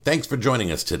Thanks for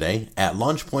joining us today at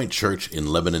Launch Point Church in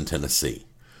Lebanon, Tennessee.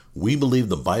 We believe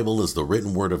the Bible is the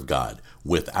written word of God,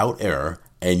 without error,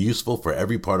 and useful for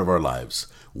every part of our lives.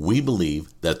 We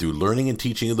believe that through learning and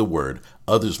teaching of the word,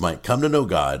 others might come to know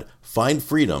God, find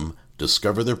freedom,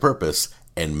 discover their purpose,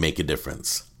 and make a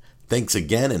difference. Thanks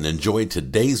again and enjoy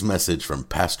today's message from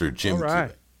Pastor Jim All right.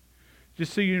 Cubitt.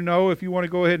 Just so you know, if you want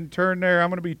to go ahead and turn there,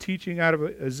 I'm going to be teaching out of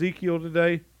Ezekiel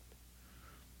today.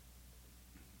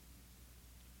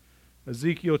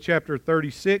 Ezekiel chapter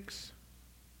 36.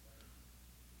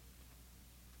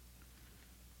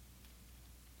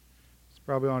 It's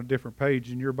probably on a different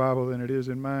page in your Bible than it is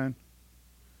in mine.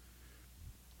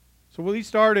 So we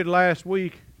started last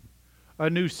week a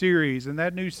new series, and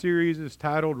that new series is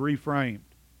titled Reframed.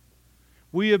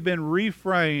 We have been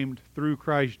reframed through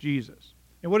Christ Jesus.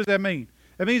 And what does that mean?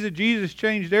 That means that Jesus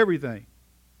changed everything.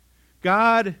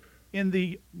 God, in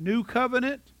the new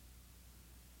covenant,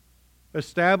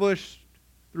 established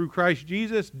through Christ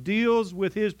Jesus, deals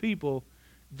with his people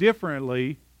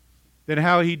differently than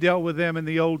how he dealt with them in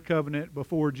the old covenant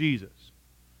before Jesus.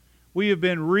 We have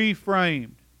been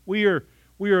reframed. We are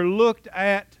looked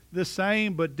at the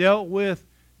same but dealt with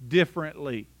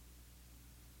differently.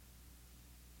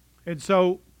 And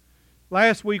so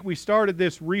last week we started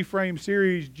this Reframe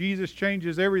series, Jesus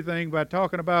Changes Everything, by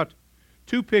talking about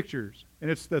two pictures. And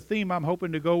it's the theme I'm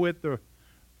hoping to go with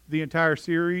the entire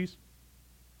series.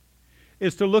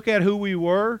 Is to look at who we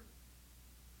were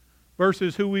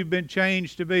versus who we've been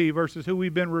changed to be, versus who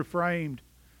we've been reframed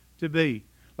to be.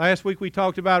 Last week we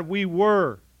talked about we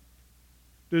were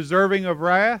deserving of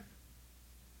wrath,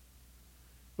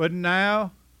 but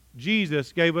now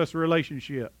Jesus gave us a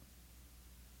relationship.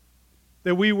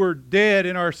 That we were dead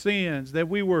in our sins, that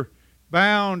we were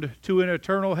bound to an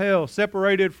eternal hell,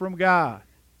 separated from God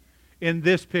in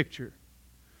this picture.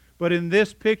 But in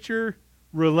this picture,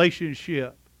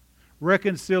 relationship,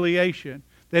 reconciliation,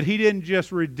 that he didn't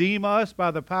just redeem us by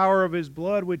the power of his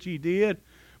blood, which he did,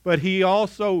 but he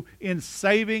also, in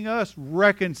saving us,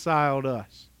 reconciled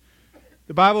us.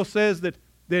 The Bible says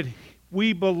that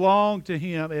we belong to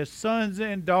him as sons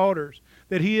and daughters,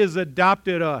 that he has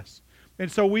adopted us.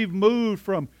 And so we've moved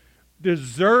from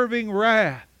deserving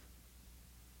wrath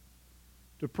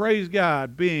to, praise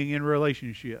God, being in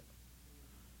relationship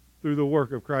through the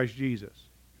work of Christ Jesus.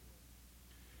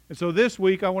 And so this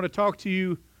week I want to talk to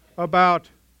you about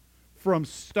from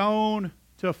stone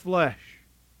to flesh.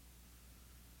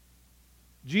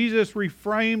 Jesus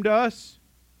reframed us,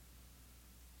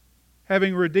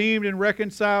 having redeemed and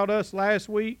reconciled us last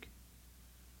week.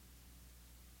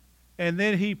 And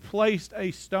then he placed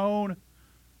a stone,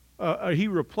 he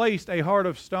replaced a heart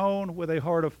of stone with a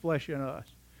heart of flesh in us.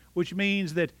 Which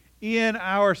means that in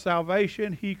our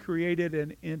salvation, he created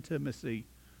an intimacy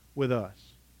with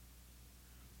us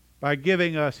by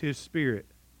giving us his Spirit.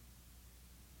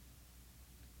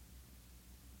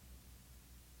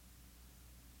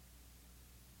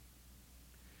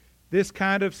 This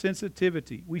kind of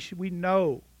sensitivity, we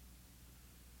know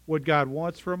what God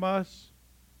wants from us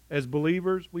as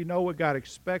believers. We know what God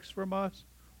expects from us,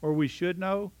 or we should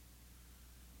know.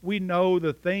 We know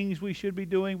the things we should be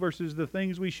doing versus the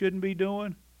things we shouldn't be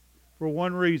doing for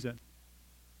one reason.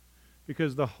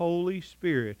 Because the Holy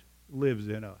Spirit lives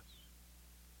in us.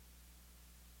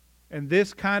 And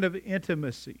this kind of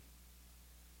intimacy,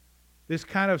 this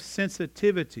kind of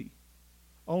sensitivity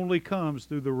only comes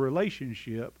through the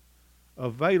relationship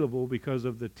available because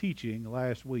of the teaching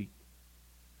last week.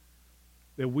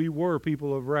 That we were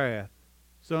people of wrath,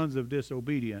 sons of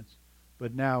disobedience,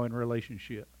 but now in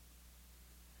relationship.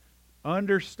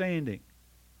 Understanding,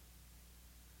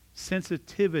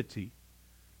 sensitivity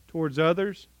towards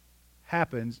others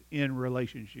happens in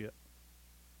relationship.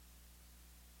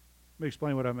 Let me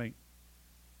explain what I mean.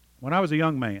 When I was a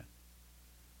young man,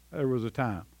 there was a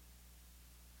time.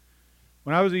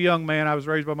 When I was a young man, I was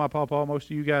raised by my papa. Most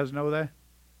of you guys know that.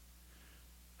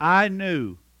 I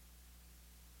knew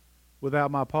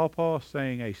without my papa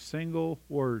saying a single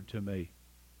word to me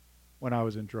when I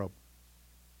was in trouble.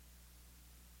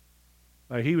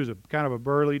 Like, he was a kind of a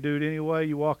burly dude anyway.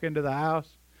 You walk into the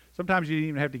house. Sometimes you didn't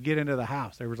even have to get into the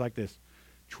house. There was like this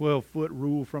 12-foot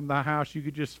rule from the house. You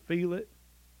could just feel it.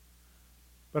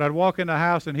 But I'd walk in the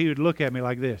house and he would look at me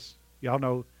like this. Y'all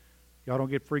know, y'all don't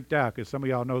get freaked out because some of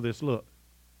y'all know this look.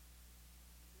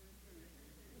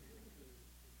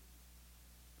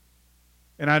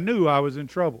 And I knew I was in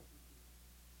trouble.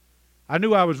 I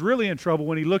knew I was really in trouble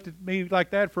when he looked at me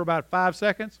like that for about 5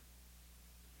 seconds,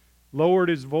 lowered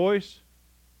his voice,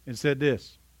 and said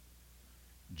this,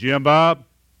 "Jim Bob."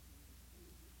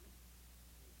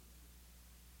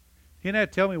 He didn't have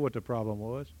to tell me what the problem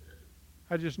was.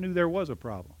 I just knew there was a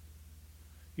problem.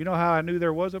 You know how I knew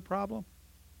there was a problem?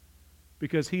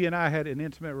 Because he and I had an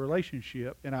intimate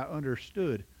relationship and I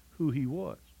understood who he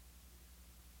was.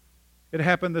 It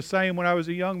happened the same when I was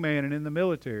a young man and in the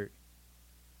military.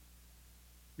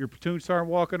 Your platoon sergeant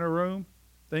walk in a room,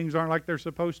 things aren't like they're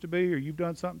supposed to be, or you've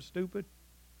done something stupid.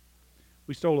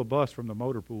 We stole a bus from the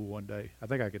motor pool one day. I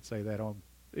think I could say that on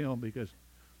film because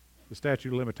the statute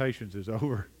of limitations is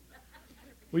over.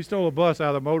 We stole a bus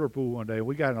out of the motor pool one day, and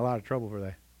we got in a lot of trouble for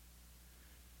that.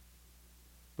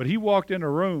 But he walked in a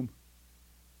room,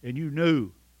 and you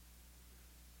knew,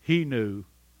 he knew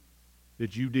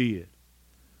that you did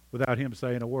without him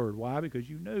saying a word. Why? Because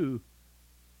you knew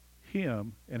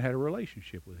him and had a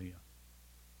relationship with him.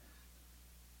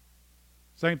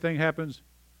 Same thing happens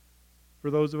for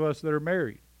those of us that are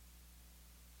married.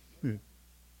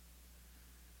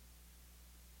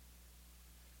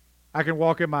 I can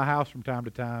walk in my house from time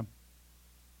to time.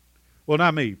 Well,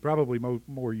 not me, probably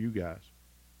more you guys.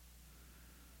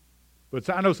 But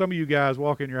I know some of you guys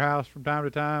walk in your house from time to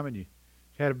time and you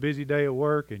had a busy day at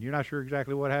work and you're not sure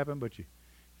exactly what happened, but you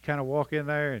kind of walk in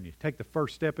there and you take the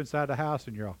first step inside the house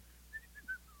and you're all,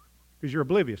 because you're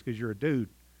oblivious, because you're a dude,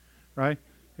 right?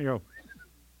 And you go,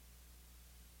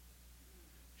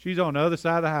 she's on the other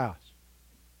side of the house.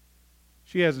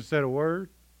 She hasn't said a word,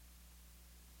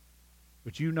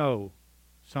 but you know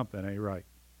something ain't right.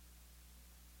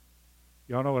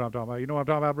 Y'all know what I'm talking about. You know what I'm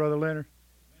talking about, Brother Leonard?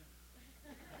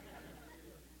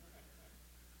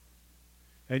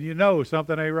 And you know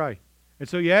something ain't right. And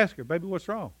so you ask her, baby, what's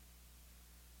wrong?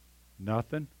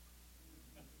 Nothing.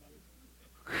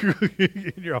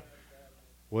 You're all,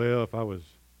 well, if I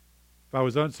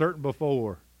was uncertain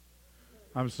before,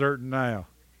 I'm certain now.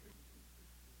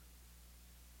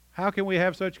 How can we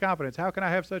have such confidence? How can I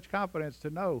have such confidence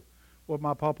to know what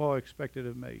my papa expected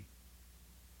of me?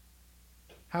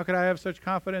 How can I have such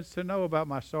confidence to know about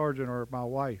my sergeant or my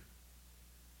wife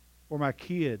or my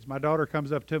kids? My daughter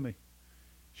comes up to me.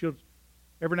 She'll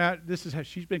every night. This is how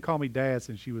she's been calling me dad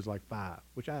since she was like 5,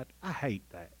 which I hate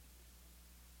that.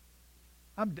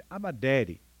 I'm a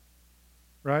daddy,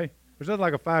 right? There's nothing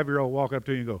like a 5-year-old walking up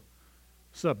to you and go,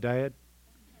 "What's up, Dad?"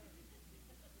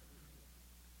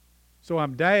 So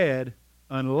I'm dad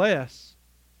unless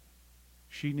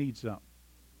she needs something.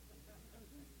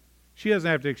 She doesn't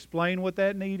have to explain what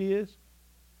that need is.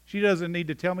 She doesn't need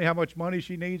to tell me how much money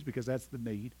she needs because that's the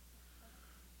need.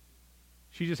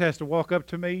 She just has to walk up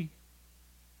to me.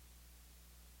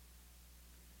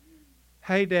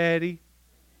 Hey, Daddy.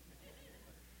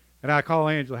 And I call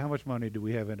Angela, how much money do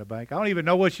we have in the bank? I don't even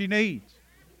know what she needs.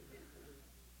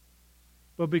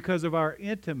 But because of our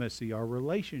intimacy, our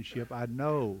relationship, I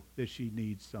know that she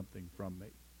needs something from me.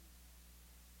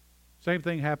 Same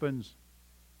thing happens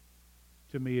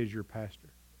to me as your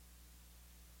pastor.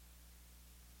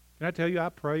 Can I tell you, I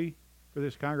pray for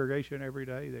this congregation every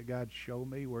day that God show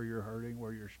me where you're hurting,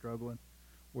 where you're struggling,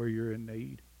 where you're in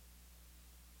need.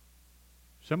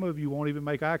 Some of you won't even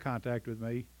make eye contact with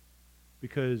me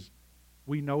because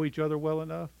we know each other well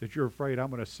enough that you're afraid I'm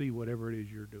going to see whatever it is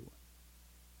you're doing.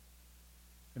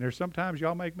 And there's sometimes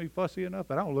y'all make me fussy enough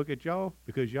that I don't look at y'all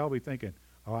because y'all be thinking,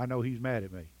 oh, I know he's mad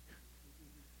at me.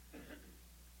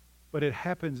 But it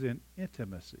happens in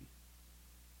intimacy.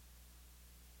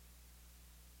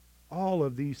 All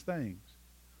of these things,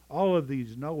 all of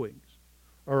these knowings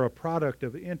are a product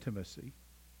of intimacy.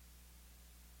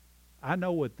 I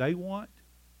know what they want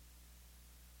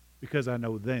because I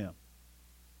know them.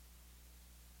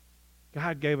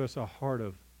 God gave us a heart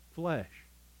of flesh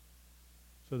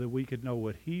so that we could know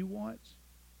what he wants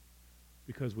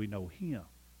because we know him.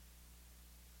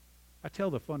 I tell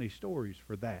the funny stories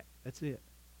for that. That's it.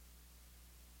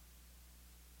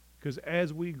 Because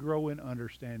as we grow in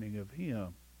understanding of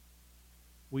him,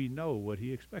 we know what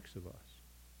he expects of us.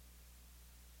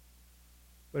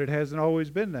 But it hasn't always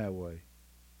been that way.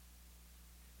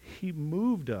 He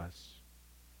moved us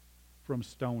from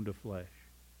stone to flesh,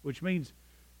 which means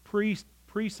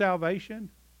pre-salvation,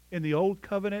 in the old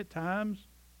covenant times,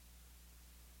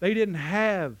 they didn't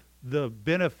have the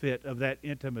benefit of that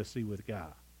intimacy with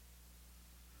God.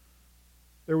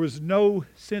 There was no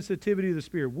sensitivity to the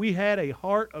Spirit. We had a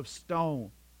heart of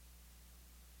stone.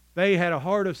 They had a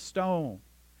heart of stone,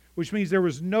 which means there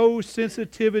was no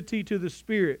sensitivity to the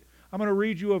Spirit. I'm going to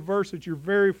read you a verse that you're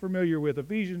very familiar with.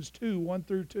 Ephesians 2, 1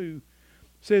 through 2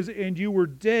 says, "And you were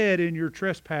dead in your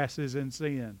trespasses and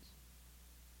sins,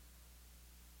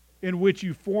 in which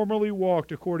you formerly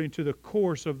walked according to the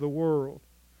course of the world,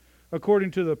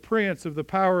 according to the prince of the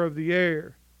power of the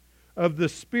air, of the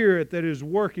spirit that is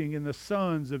working in the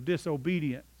sons of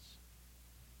disobedience,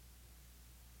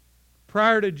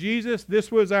 Prior to Jesus,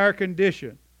 this was our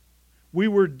condition. We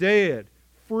were dead,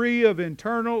 free of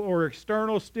internal or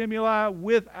external stimuli,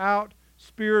 without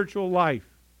spiritual life.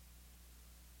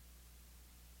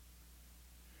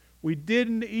 We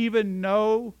didn't even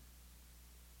know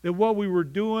that what we were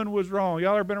doing was wrong.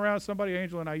 Y'all ever been around somebody?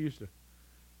 Angela and I used to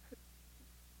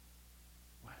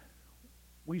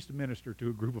minister to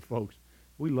a group of folks.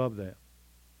 We love that.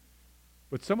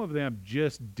 But some of them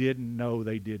just didn't know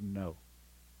they didn't know.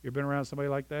 You ever been around somebody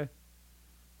like that?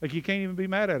 Like you can't even be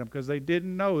mad at them because they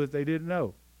didn't know that they didn't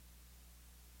know.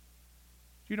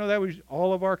 Do you know that was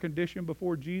all of our condition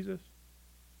before Jesus?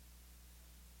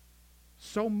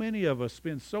 So many of us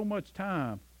spend so much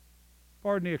time,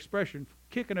 pardon the expression,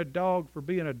 kicking a dog for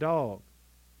being a dog.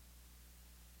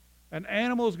 An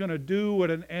animal's going to do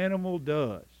what an animal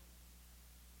does.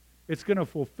 It's going to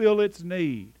fulfill its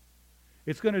need.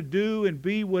 It's going to do and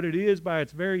be what it is by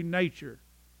its very nature.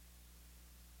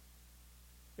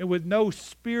 And with no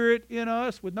Spirit in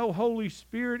us, with no Holy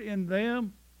Spirit in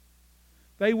them,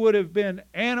 they would have been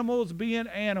animals being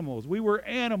animals. We were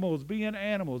animals being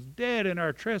animals, dead in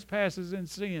our trespasses and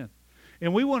sin.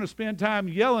 And we want to spend time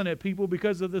yelling at people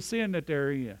because of the sin that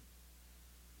they're in.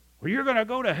 Well, you're going to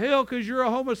go to hell because you're a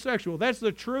homosexual. That's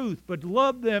the truth. But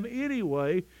love them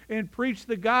anyway and preach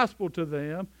the gospel to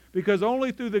them, because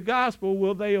only through the gospel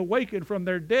will they awaken from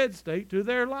their dead state to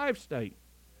their life state.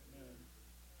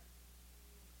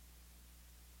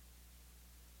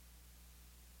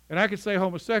 And I could say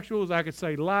homosexuals, I could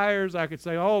say liars, I could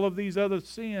say all of these other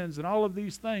sins and all of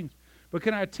these things. But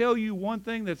can I tell you one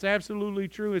thing that's absolutely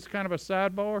true? It's kind of a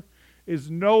sidebar.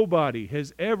 Is nobody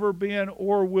has ever been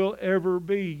or will ever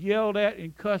be yelled at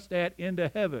and cussed at into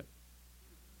heaven.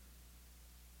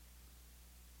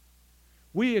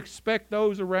 We expect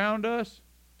those around us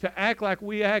to act like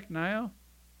we act now,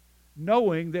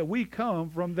 knowing that we come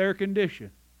from their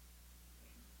condition.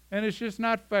 And it's just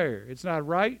not fair. It's not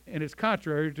right, and it's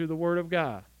contrary to the Word of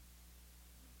God.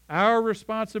 Our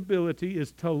responsibility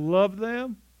is to love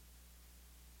them,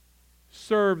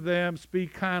 serve them,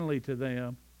 speak kindly to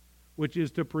them, which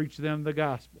is to preach them the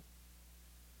gospel.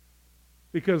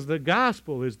 Because the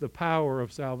gospel is the power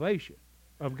of salvation,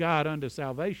 of God unto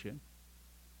salvation,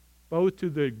 both to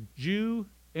the Jew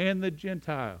and the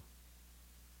Gentile.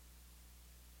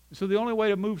 So the only way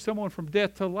to move someone from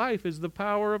death to life is the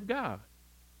power of God.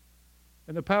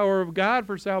 And the power of God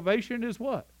for salvation is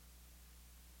what?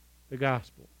 The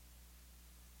gospel.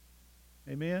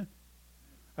 Amen?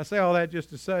 I say all that just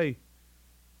to say,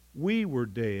 we were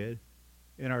dead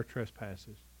in our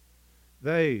trespasses.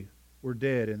 They were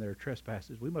dead in their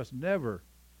trespasses. We must never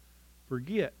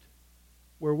forget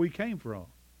where we came from.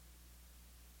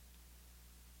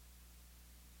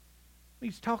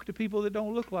 Please talk to people that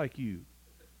don't look like you,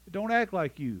 that don't act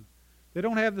like you. They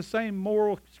don't have the same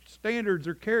moral standards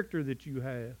or character that you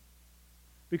have.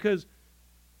 Because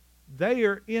they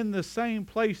are in the same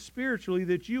place spiritually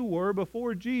that you were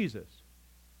before Jesus.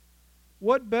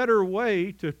 What better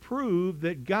way to prove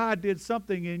that God did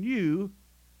something in you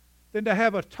than to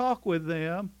have a talk with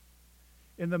them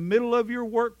in the middle of your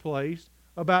workplace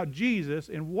about Jesus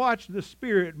and watch the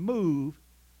Spirit move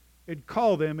and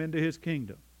call them into His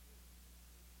kingdom?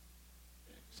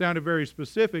 Sounded very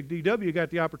specific. D.W. got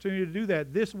the opportunity to do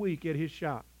that this week at his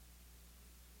shop.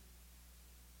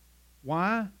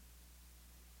 Why?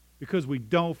 Because we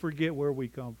don't forget where we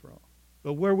come from.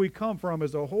 But where we come from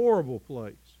is a horrible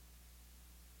place.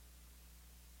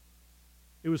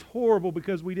 It was horrible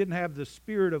because we didn't have the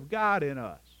Spirit of God in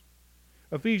us.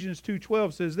 Ephesians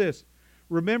 2:12 says this,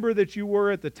 remember that you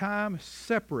were at the time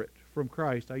separate from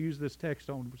Christ. I used this text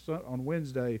on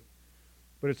Wednesday,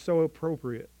 but it's so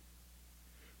appropriate.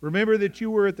 Remember that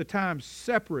you were at the time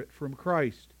separate from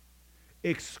Christ,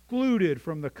 excluded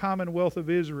from the commonwealth of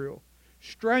Israel,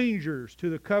 strangers to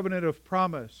the covenant of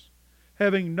promise,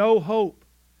 having no hope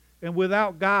and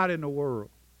without God in the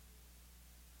world.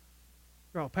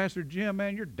 Oh, Pastor Jim,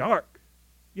 man, you're dark.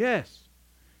 Yes,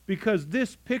 because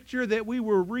this picture that we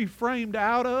were reframed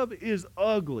out of is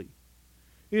ugly.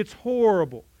 It's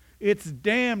horrible. It's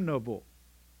damnable.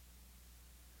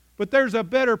 But there's a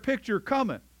better picture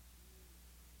coming.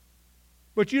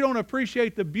 But you don't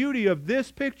appreciate the beauty of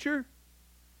this picture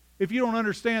if you don't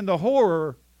understand the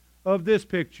horror of this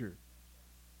picture.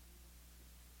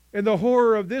 And the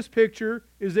horror of this picture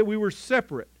is that we were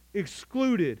separate,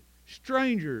 excluded,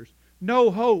 strangers,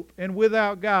 no hope, and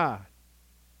without God.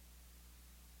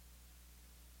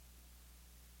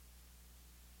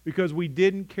 Because we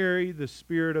didn't carry the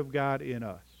Spirit of God in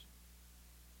us.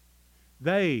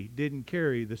 They didn't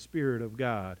carry the Spirit of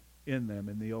God in them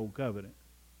in the Old Covenant.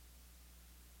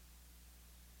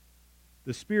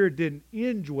 The Spirit didn't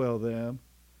indwell them.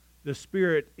 The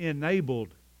Spirit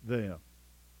enabled them.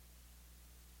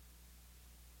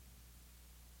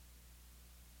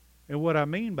 And what I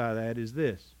mean by that is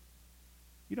this.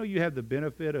 You know, you have the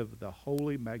benefit of the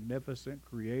holy, magnificent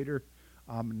Creator,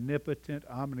 omnipotent,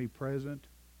 omnipresent,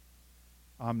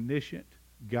 omniscient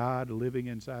God living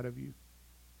inside of you.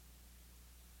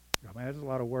 I mean, that's a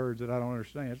lot of words that I don't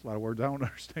understand. That's a lot of words I don't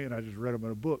understand. I just read them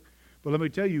in a book. But let me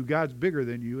tell you, God's bigger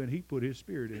than you, and He put His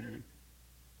Spirit in you.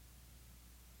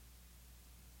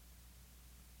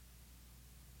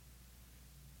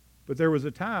 But there was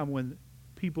a time when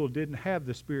people didn't have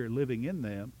the Spirit living in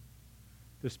them.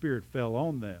 The Spirit fell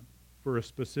on them for a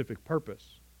specific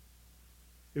purpose.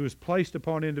 It was placed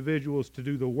upon individuals to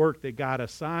do the work that God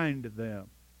assigned them.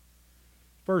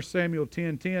 1 Samuel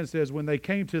 10:10 says, when they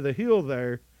came to the hill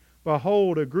there,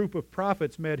 behold, a group of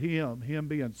prophets met him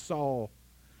being Saul.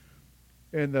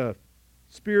 And the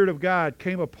Spirit of God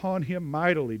came upon him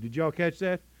mightily. Did y'all catch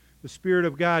that? The Spirit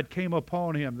of God came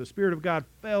upon him. The Spirit of God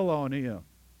fell on him,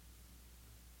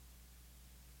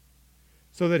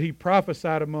 so that he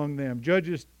prophesied among them.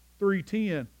 Judges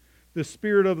 3:10, the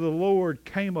Spirit of the Lord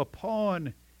came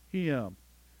upon him,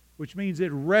 which means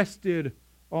it rested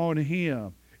on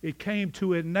him. It came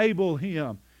to enable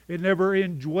him. It never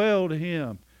indwelled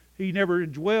him. He never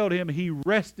indwelled him. He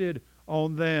rested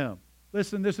on them.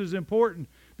 Listen, this is important,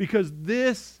 because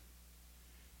this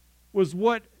was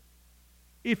what,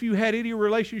 if you had any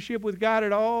relationship with God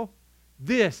at all,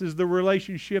 this is the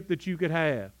relationship that you could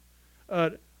have.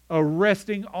 A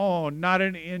resting on, not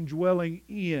an indwelling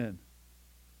in.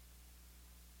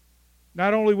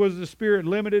 Not only was the Spirit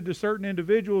limited to certain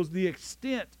individuals, the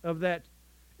extent of that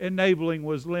enabling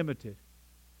was limited.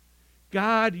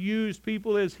 God used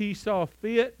people as He saw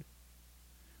fit,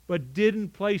 but didn't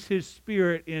place His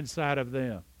Spirit inside of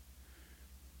them.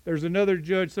 There's another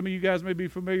judge, some of you guys may be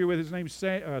familiar with, his name's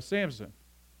Samson.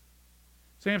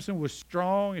 Samson was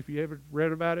strong. If you ever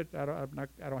read about it, I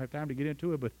don't have time to get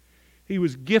into it, but he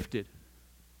was gifted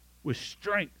with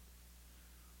strength.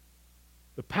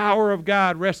 The power of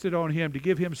God rested on him to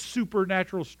give him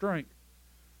supernatural strength.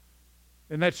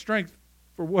 And that strength,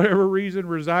 for whatever reason,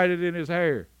 resided in his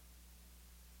hair.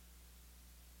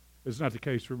 It's not the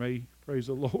case for me. Praise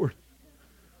the Lord.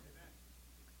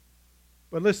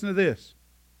 But listen to this.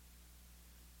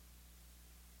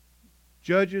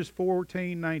 Judges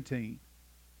 14:19.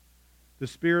 The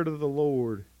Spirit of the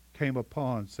Lord came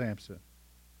upon Samson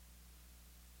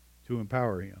to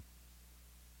empower him.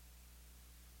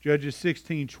 Judges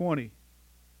 16:20.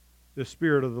 The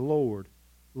Spirit of the Lord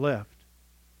left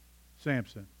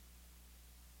Samson.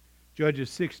 Judges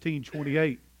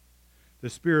 16:28. The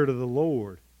Spirit of the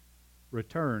Lord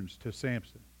returns to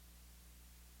Samson.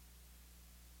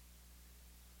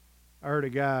 I heard a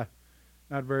guy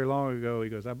not very long ago, he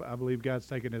goes, I believe God's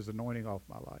taken His anointing off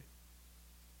my life.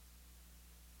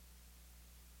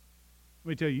 Let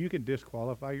me tell you, you can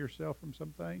disqualify yourself from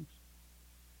some things.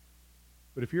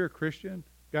 But if you're a Christian,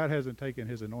 God hasn't taken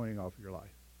His anointing off your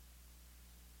life.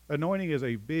 Anointing is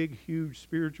a big, huge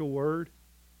spiritual word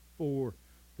for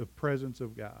the presence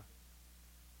of God.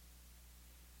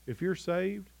 If you're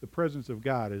saved, the presence of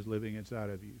God is living inside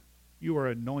of you. You are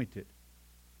anointed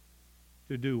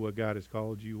to do what God has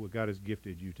called you, what God has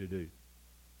gifted you to do.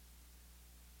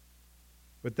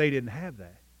 But they didn't have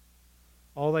that.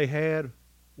 All they had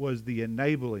was the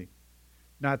enabling,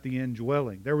 not the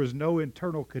indwelling. There was no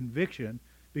internal conviction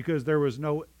because they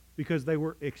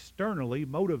were externally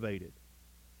motivated.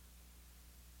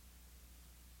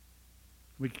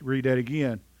 We can read that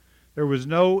again. There was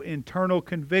no internal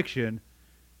conviction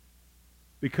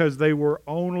because they were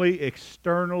only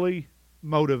externally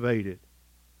motivated.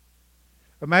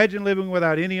 Imagine living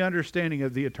without any understanding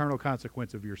of the eternal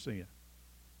consequence of your sin.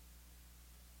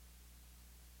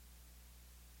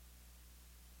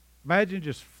 Imagine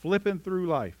just flipping through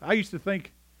life. I used to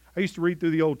read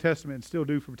through the Old Testament and still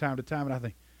do from time to time, and I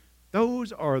think,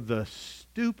 those are the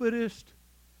stupidest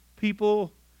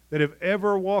people that have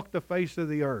ever walked the face of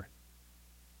the earth.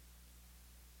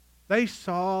 They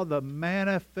saw the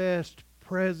manifest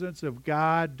presence of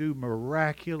God do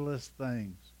miraculous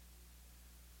things.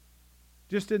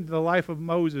 Just in the life of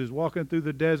Moses, walking through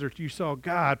the desert, you saw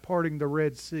God parting the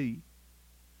Red Sea.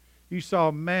 You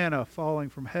saw manna falling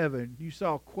from heaven. You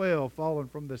saw quail falling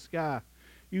from the sky.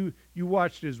 You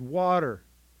watched as water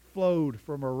flowed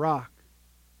from a rock.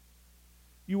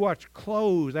 You watched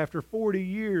clothes after 40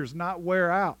 years not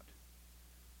wear out.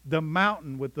 The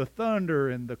mountain with the thunder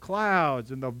and the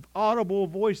clouds and the audible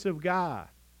voice of God.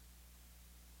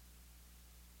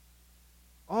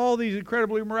 All these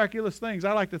incredibly miraculous things.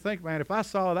 I like to think, man, if I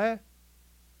saw that,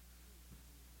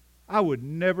 I would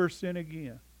never sin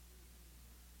again.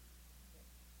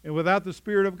 And without the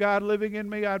Spirit of God living in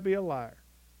me, I'd be a liar.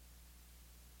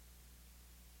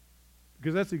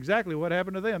 Because that's exactly what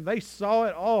happened to them. They saw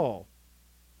it all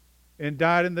and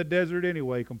died in the desert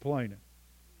anyway, complaining.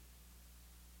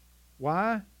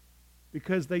 Why?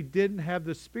 Because they didn't have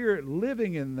the Spirit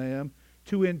living in them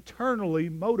to internally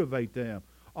motivate them.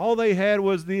 All they had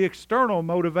was the external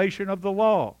motivation of the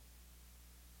law.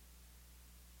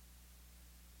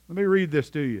 Let me read this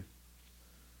to you.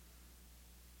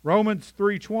 Romans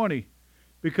 3:20,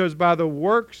 because by the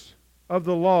works of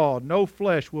the law no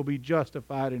flesh will be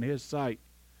justified in his sight.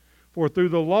 For through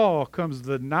the law comes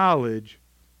the knowledge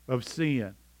of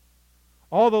sin.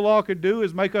 All the law can do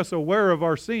is make us aware of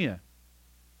our sin.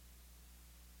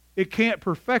 It can't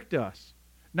perfect us.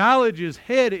 Knowledge is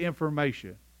head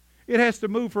information. It has to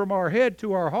move from our head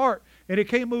to our heart, and it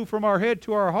can't move from our head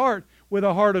to our heart with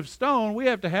a heart of stone. We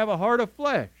have to have a heart of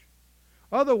flesh.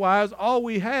 Otherwise, all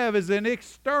we have is an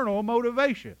external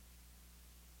motivation.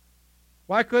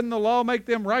 Why couldn't the law make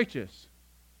them righteous?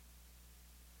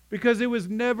 Because it was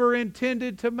never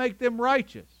intended to make them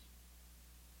righteous.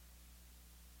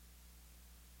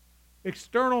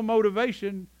 External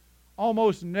motivation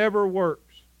almost never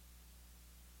works.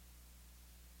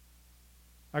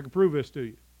 I can prove this to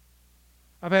you.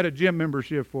 I've had a gym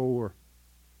membership for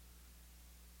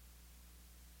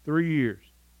 3 years.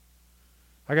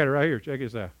 I got it right here. Check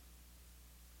this out.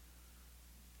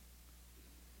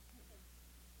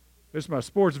 This is my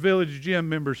Sports Village gym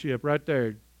membership right there.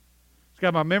 It's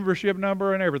got my membership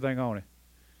number and everything on it.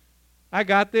 I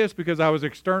got this because I was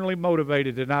externally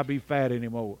motivated to not be fat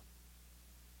anymore.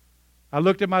 I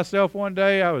looked at myself one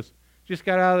day. I was just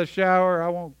got out of the shower. I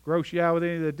won't gross you out with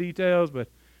any of the details, but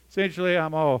essentially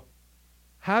I'm all,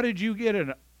 how did you get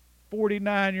a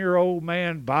 49-year-old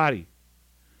man body?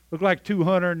 Look like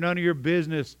 200, none of your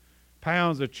business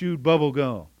pounds of chewed bubble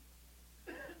gum.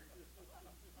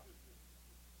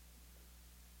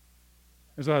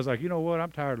 And so I was like, you know what?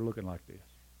 I'm tired of looking like this.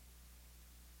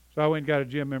 So I went and got a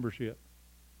gym membership.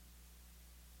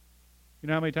 You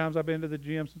know how many times I've been to the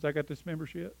gym since I got this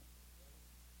membership?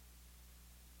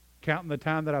 Counting the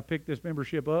time that I picked this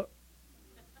membership up?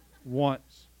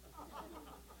 Once.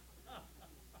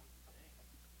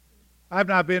 I've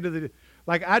not been to the...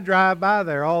 Like, I drive by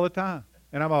there all the time.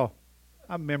 And I'm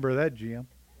a member of that gym.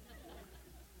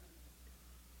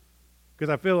 Because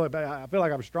I feel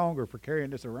like I'm stronger for carrying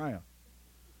this around.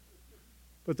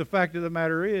 But the fact of the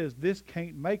matter is, this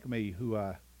can't make me who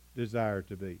I desire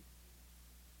to be.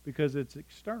 Because it's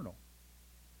external.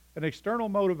 An external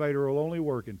motivator will only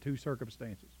work in two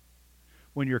circumstances.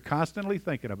 When you're constantly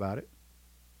thinking about it,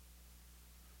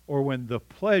 or when the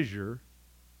pleasure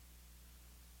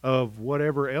of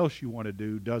whatever else you want to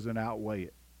do doesn't outweigh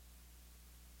it.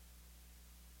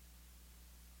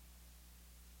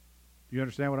 Do you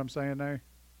understand what I'm saying there?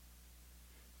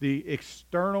 The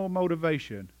external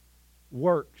motivation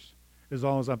works as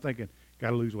long as I'm thinking,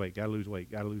 gotta lose weight, gotta lose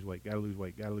weight, gotta lose weight, gotta lose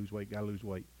weight, gotta lose weight, gotta lose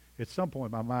weight. At some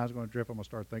point my mind's going to drift. I'm going to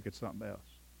start thinking something else.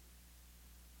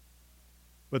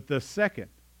 But the second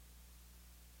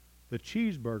the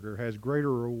cheeseburger has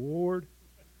greater reward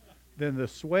than the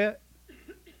sweat,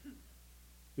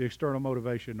 the external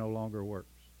motivation no longer works.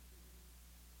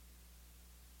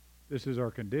 This is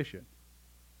our condition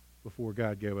before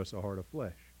God gave us a heart of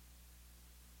flesh.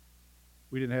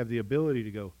 We didn't have the ability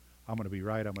to go, I'm going to be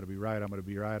right, I'm going to be right, I'm going to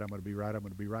be right, I'm going to be right, I'm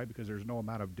going to be right, because there's no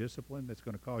amount of discipline that's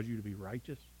going to cause you to be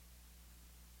righteous.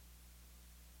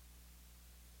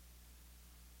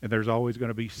 And there's always going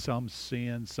to be some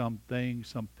sin, something,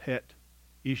 some pet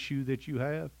issue that you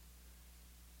have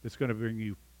that's going to bring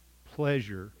you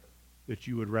pleasure that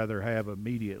you would rather have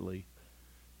immediately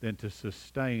than to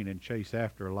sustain and chase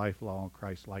after a lifelong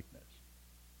Christ-likeness.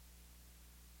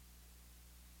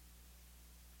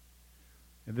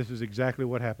 And this is exactly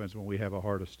what happens when we have a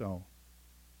heart of stone.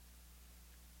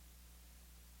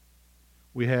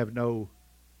 We have no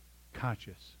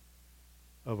conscience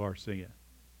of our sin.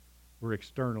 We're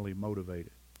externally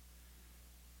motivated.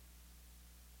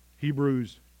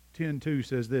 Hebrews 10:2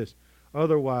 says this,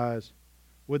 otherwise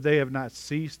would they have not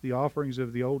ceased the offerings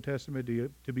of the Old Testament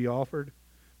to be offered,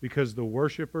 because the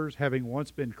worshipers, having once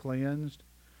been cleansed,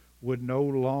 would no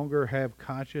longer have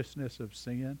consciousness of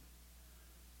sin?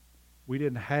 We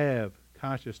didn't have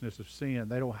consciousness of sin.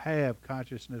 They don't have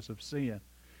consciousness of sin.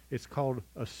 It's called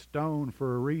a stone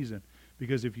for a reason,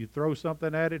 because if you throw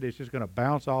something at it, it's just going to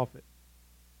bounce off it.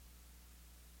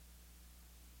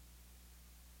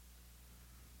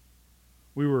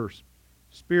 We were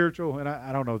spiritual, and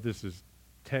I don't know if this is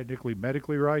technically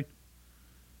medically right,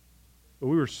 but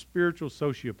we were spiritual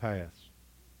sociopaths.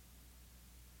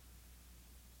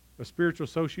 A spiritual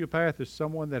sociopath is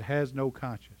someone that has no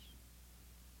conscience,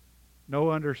 no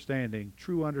understanding,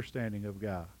 true understanding of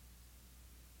God.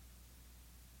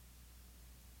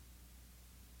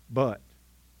 But,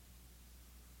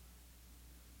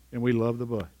 and we love the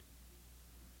but,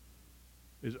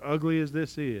 as ugly as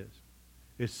this is,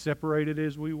 as separated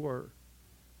as we were,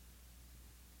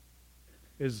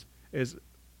 as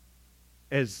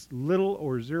little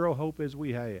or zero hope as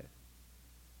we had,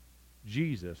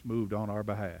 Jesus moved on our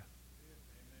behalf.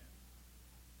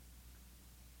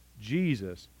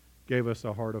 Jesus gave us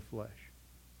a heart of flesh,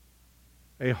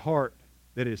 a heart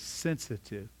that is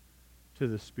sensitive to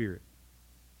the Spirit.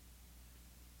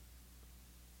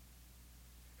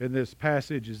 In this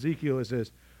passage, Ezekiel, it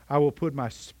says, I will put my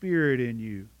Spirit in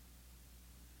you.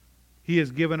 He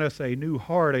has given us a new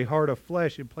heart, a heart of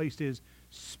flesh, and placed His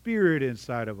Spirit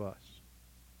inside of us.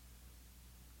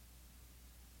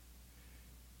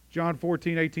 John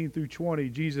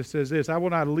 14:18-20, Jesus says this, I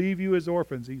will not leave you as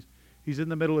orphans. He's in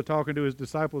the middle of talking to His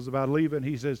disciples about leaving.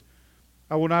 He says,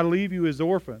 I will not leave you as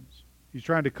orphans. He's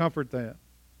trying to comfort them.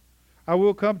 I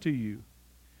will come to you.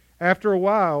 After a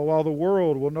while the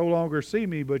world will no longer see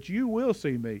me, but you will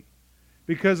see me.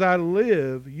 Because I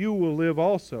live, you will live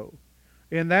also.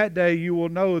 In that day you will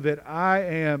know that I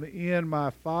am in my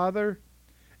Father,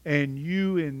 and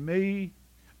you in me,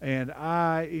 and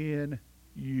I in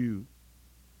you.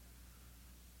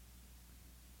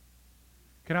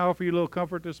 Can I offer you a little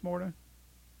comfort this morning?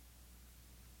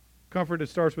 Comfort that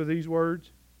starts with these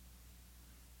words.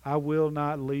 I will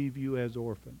not leave you as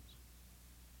orphans.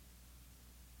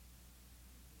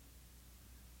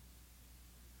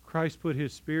 Christ put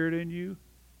His Spirit in you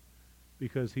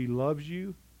because He loves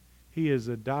you. He has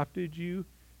adopted you.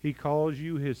 He calls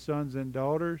you His sons and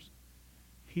daughters.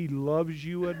 He loves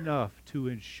you enough to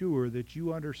ensure that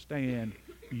you understand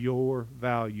your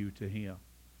value to Him.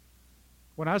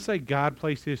 When I say God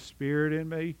placed His Spirit in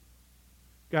me,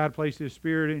 God placed His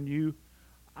Spirit in you,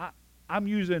 I'm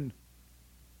using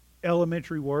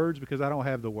elementary words because I don't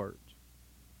have the words.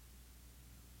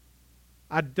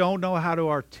 I don't know how to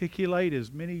articulate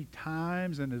as many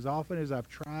times and as often as I've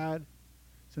tried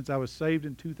since I was saved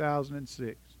in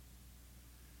 2006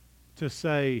 to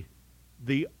say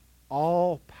the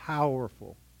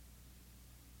all-powerful,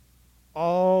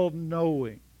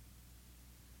 all-knowing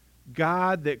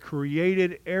God that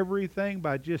created everything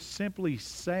by just simply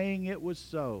saying it was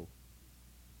so.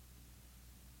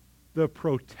 The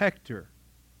protector,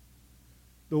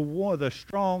 the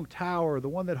strong tower, the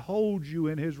one that holds you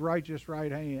in His righteous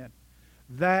right hand.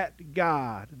 That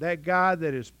God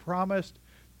that has promised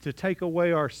to take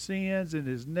away our sins and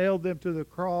has nailed them to the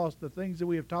cross, the things that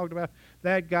we have talked about,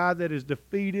 that God that has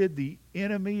defeated the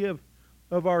enemy of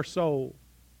our soul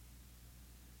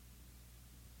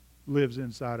lives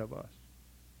inside of us.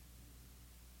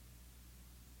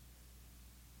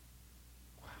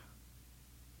 Wow.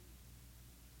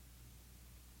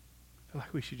 I feel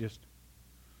like we should just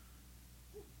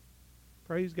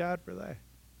praise God for that.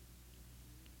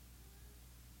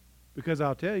 Because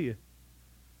I'll tell you,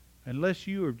 unless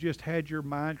you have just had your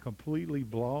mind completely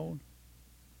blown,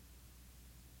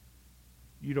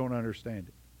 you don't understand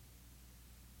it.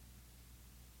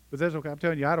 But that's okay. I'm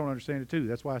telling you, I don't understand it too.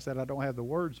 That's why I said I don't have the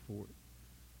words for it.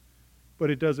 But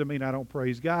it doesn't mean I don't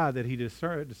praise God that He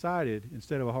decided,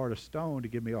 instead of a heart of stone, to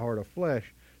give me a heart of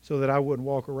flesh so that I wouldn't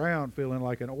walk around feeling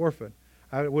like an orphan.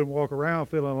 I wouldn't walk around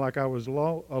feeling like I was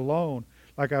alone,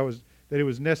 that it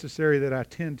was necessary that I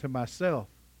tend to myself.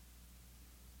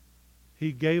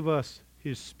 He gave us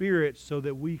His Spirit so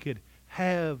that we could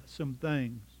have some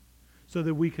things, so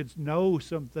that we could know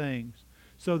some things,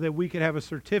 so that we could have a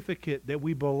certificate that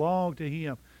we belong to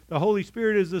Him. The Holy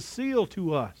Spirit is a seal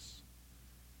to us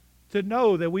to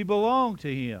know that we belong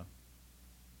to Him.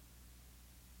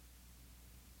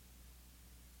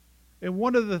 And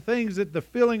one of the things that the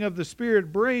filling of the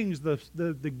Spirit brings,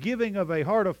 the giving of a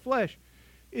heart of flesh,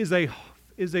 is a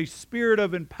spirit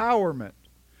of empowerment.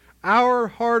 Our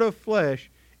heart of flesh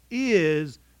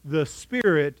is the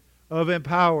spirit of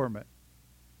empowerment.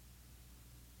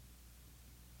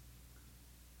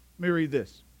 Let me read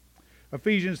this.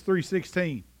 Ephesians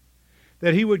 3:16.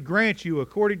 That He would grant you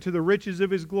according to the riches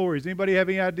of His glory. Does anybody have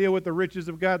any idea what the riches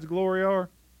of God's glory are?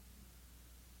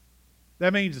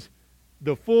 That means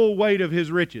the full weight of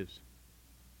His riches.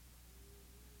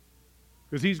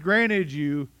 Because He's granted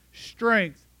you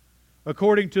strength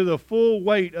according to the full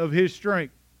weight of His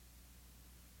strength.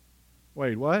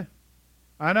 Wait, what?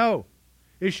 I know.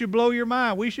 It should blow your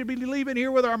mind. We should be leaving here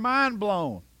with our mind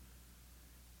blown.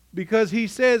 Because He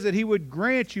says that He would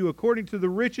grant you, according to the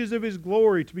riches of His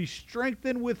glory, to be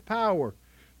strengthened with power.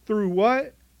 Through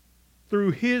what?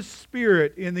 through His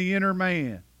Spirit in the inner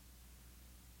man.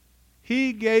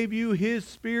 He gave you His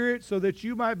Spirit so that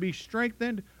you might be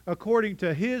strengthened according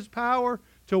to His power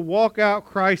to walk out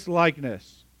Christ's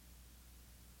likeness.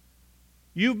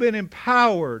 You've been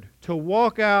empowered to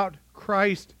walk out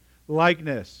Christ's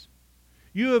likeness.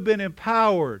 You have been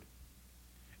empowered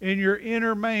in your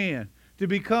inner man to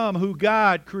become who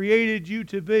God created you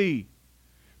to be.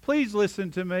 Please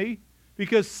listen to me,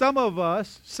 because some of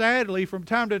us, sadly, from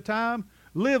time to time,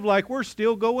 live like we're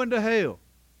still going to hell.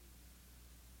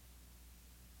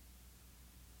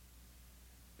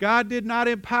 God did not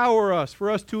empower us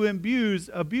for us to abuse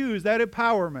that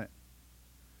empowerment.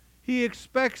 He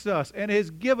expects us and has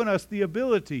given us the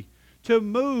ability to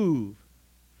move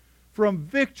from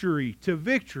victory to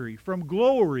victory, from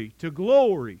glory to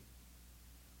glory,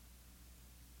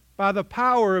 by the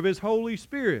power of His Holy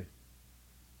Spirit.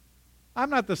 I'm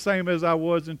not the same as I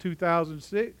was in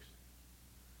 2006.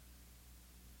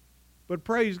 But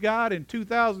praise God, in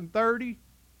 2030,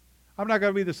 I'm not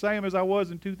going to be the same as I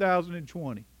was in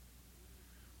 2020.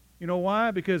 You know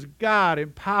why? Because God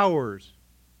empowers,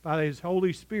 by His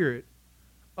Holy Spirit,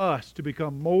 us to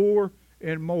become more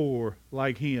and more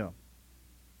like Him.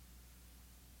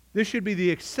 This should be the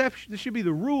exception. This should be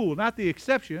the rule, not the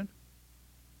exception.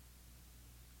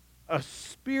 A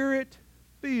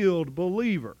Spirit-filled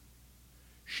believer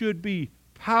should be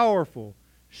powerful,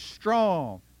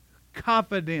 strong,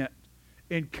 confident,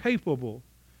 and capable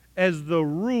as the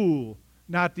rule,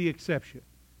 not the exception.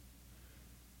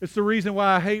 It's the reason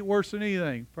why I hate worse than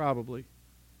anything, probably.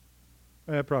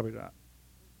 Probably not.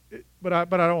 But I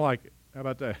don't like it. How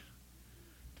about that?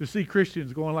 To see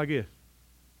Christians going like this.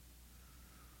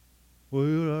 Well,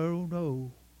 I don't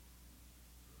know.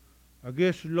 I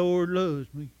guess the Lord loves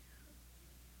me.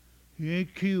 He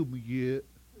ain't killed me yet.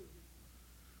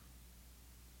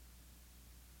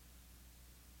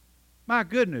 My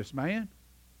goodness, man.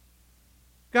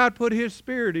 God put His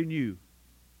Spirit in you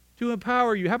to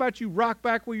empower you. How about you rock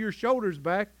back with your shoulders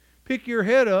back, pick your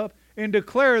head up, and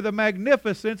declare the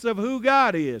magnificence of who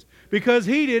God is? Because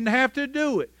He didn't have to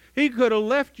do it. He could have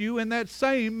left you in that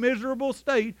same miserable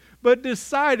state, but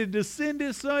decided to send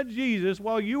His Son Jesus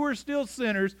while you were still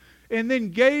sinners, and then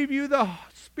gave you the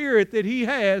Spirit that He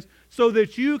has so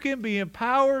that you can be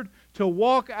empowered to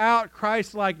walk out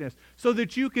Christ's likeness, so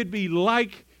that you could be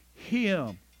like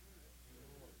Him.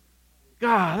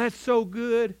 God, that's so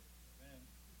good.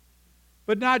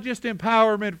 But not just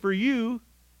empowerment for you,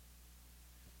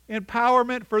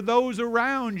 empowerment for those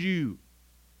around you.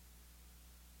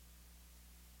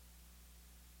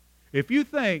 If you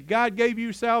think God gave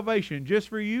you salvation just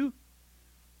for you,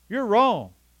 you're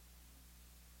wrong.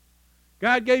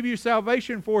 God gave you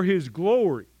salvation for His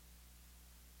glory.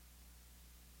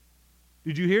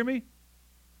 Did you hear me?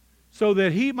 So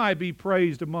that He might be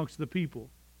praised amongst the people.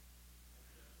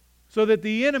 So that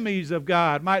the enemies of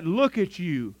God might look at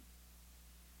you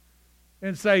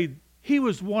and say, He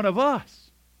was one of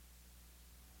us.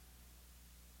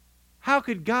 How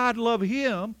could God love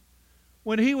him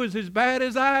when he was as bad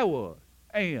as I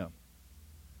am?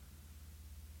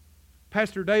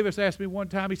 Pastor Davis asked me one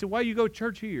time, he said, why you go to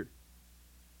church here?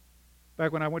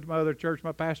 Back when I went to my other church,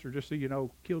 my pastor, just so you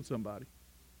know, killed somebody.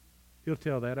 He'll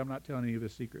tell that. I'm not telling any of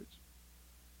his secrets.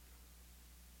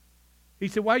 He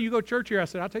said, why you go to church here? I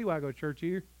said, I'll tell you why I go to church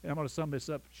here. And I'm going to sum this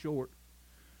up short.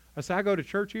 I said, I go to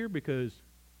church here because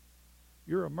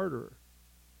you're a murderer.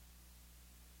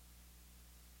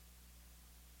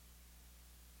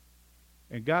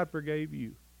 And God forgave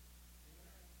you.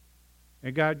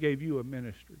 And God gave you a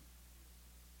ministry.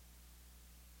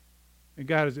 And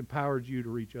God has empowered you to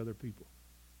reach other people.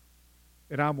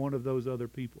 And I'm one of those other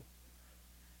people.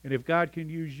 And if God can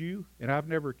use you, and I've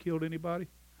never killed anybody,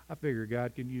 I figure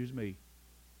God can use me.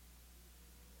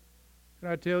 Can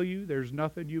I tell you, there's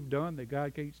nothing you've done that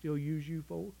God can't still use you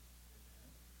for?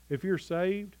 If you're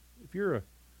saved, if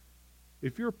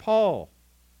you're Paul,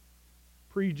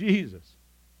 pre-Jesus,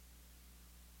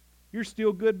 you're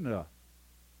still good enough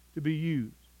to be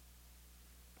used.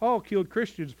 Paul killed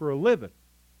Christians for a living.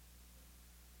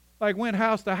 Like went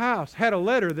house to house, had a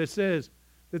letter that says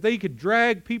that they could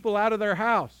drag people out of their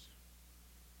house.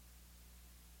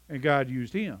 And God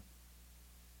used him.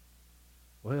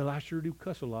 Well, I sure do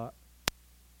cuss a lot.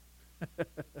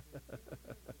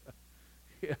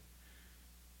 Yeah.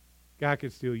 God can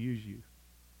still use you.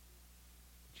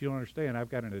 But you don't understand, I've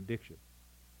got an addiction.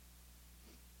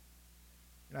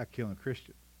 You're not killing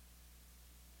Christians.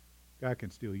 God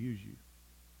can still use you.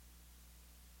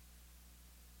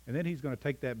 And then he's going to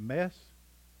take that mess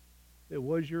that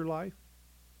was your life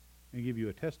and give you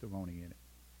a testimony in it.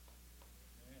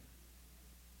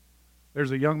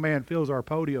 There's a young man fills our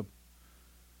podium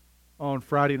on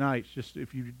Friday nights. Just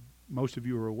if you, most of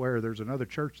you are aware, there's another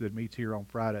church that meets here on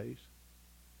Fridays.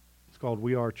 It's called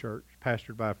We Are Church,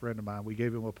 pastored by a friend of mine. We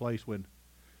gave him a place when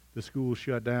the school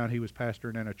shut down. He was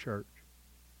pastoring in a church.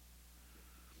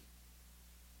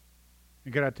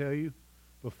 And can I tell you,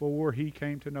 before he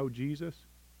came to know Jesus,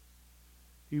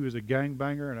 he was a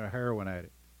gangbanger and a heroin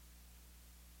addict.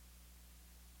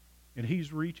 And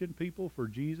he's reaching people for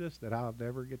Jesus that I'll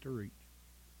never get to reach.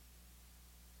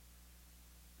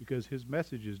 Because his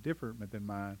message is different than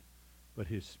mine, but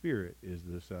his spirit is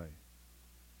the same.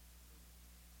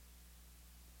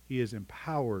 He has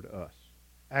empowered us.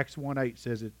 Acts 1:8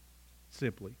 says it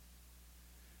simply.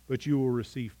 But you will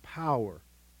receive power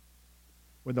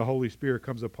when the Holy Spirit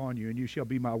comes upon you, and you shall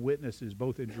be my witnesses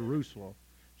both in Jerusalem,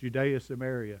 Judea,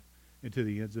 Samaria, and to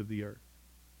the ends of the earth.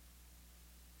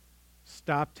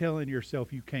 Stop telling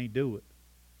yourself you can't do it.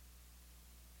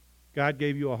 God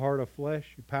gave you a heart of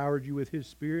flesh, empowered you with His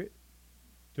Spirit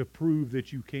to prove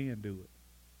that you can do it.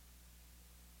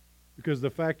 Because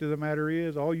the fact of the matter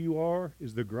is, all you are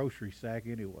is the grocery sack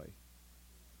anyway.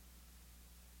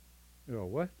 You know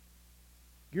what?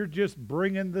 You're just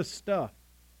bringing the stuff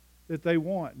that they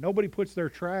want. Nobody puts their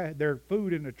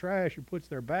food in the trash or puts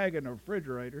their bag in the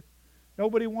refrigerator.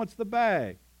 Nobody wants the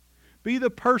bag. Be the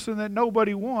person that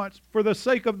nobody wants for the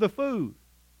sake of the food.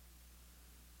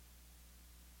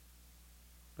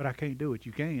 But I can't do it.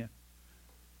 You can.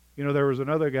 You know, there was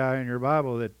another guy in your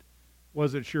Bible that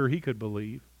wasn't sure he could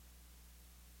believe.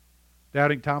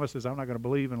 Doubting Thomas says, I'm not going to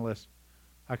believe unless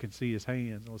I can see his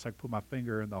hands, unless I can put my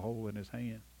finger in the hole in his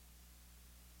hand.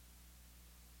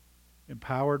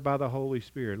 Empowered by the Holy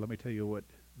Spirit, let me tell you what,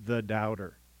 the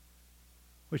doubter,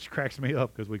 which cracks me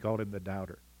up because we called him the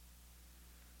doubter.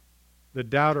 The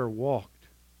doubter walked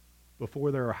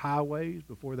before there were highways,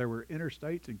 before there were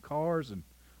interstates and cars and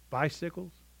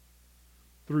bicycles,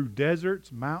 through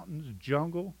deserts, mountains,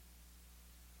 jungle.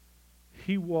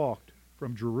 He walked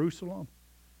from Jerusalem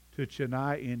to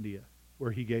Chennai, India,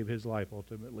 where he gave his life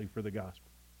ultimately for the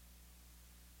gospel.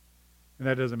 And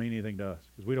that doesn't mean anything to us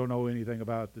because we don't know anything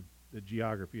about the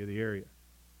geography of the area.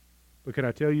 But can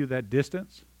I tell you that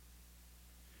distance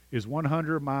is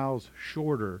 100 miles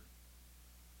shorter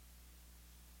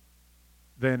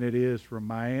than it is from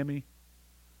Miami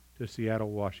to Seattle,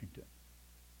 Washington.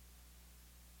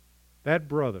 That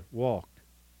brother walked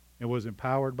and was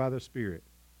empowered by the Spirit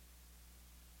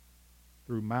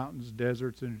through mountains,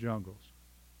 deserts, and jungles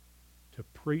to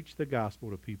preach the gospel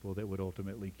to people that would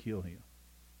ultimately kill him.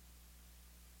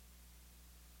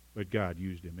 But God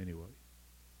used him anyway.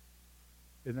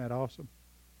 Isn't that awesome?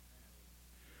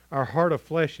 Our heart of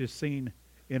flesh is seen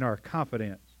in our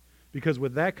confidence, because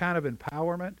with that kind of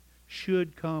empowerment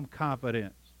should come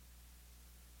confidence.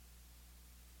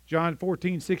 John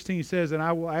 14:16 says, and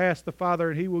I will ask the Father,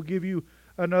 and He will give you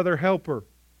another helper,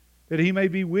 that He may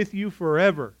be with you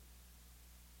forever.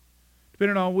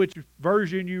 Depending on which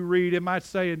version you read, it might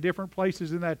say in different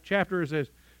places in that chapter, it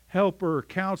says helper,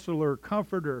 counselor,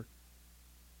 comforter.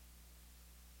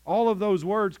 All of those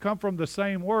words come from the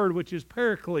same word, which is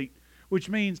paraclete, which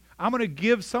means I'm going to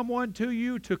give someone to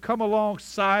you to come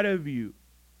alongside of you.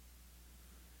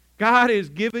 God has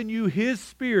given you His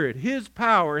Spirit, His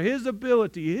power, His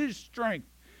ability, His strength,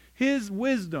 His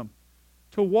wisdom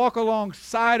to walk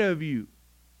alongside of you.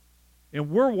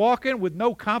 And we're walking with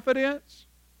no confidence?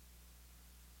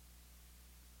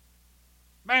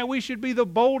 Man, we should be the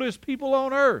boldest people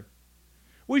on earth.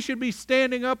 We should be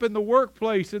standing up in the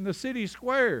workplace, in the city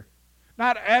square,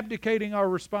 not abdicating our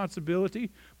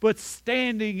responsibility, but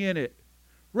standing in it,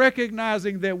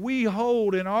 recognizing that we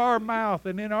hold in our mouth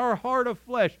and in our heart of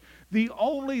flesh the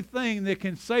only thing that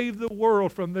can save the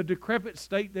world from the decrepit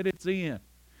state that it's in.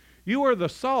 You are the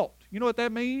salt. You know what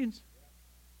that means?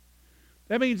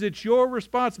 That means it's your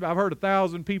responsibility. I've heard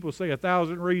 1,000 people say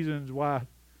 1,000 reasons why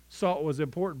salt was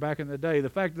important back in the day. The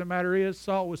fact of the matter is,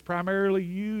 salt was primarily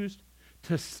used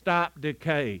to stop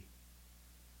decay.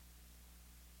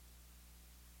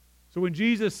 So when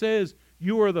Jesus says,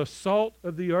 you are the salt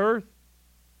of the earth,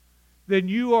 then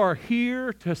you are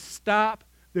here to stop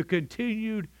the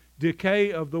continued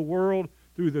decay of the world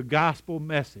through the gospel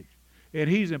message. And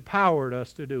He's empowered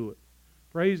us to do it.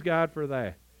 Praise God for that.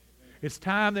 Amen. It's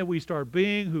time that we start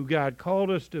being who God called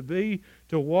us to be,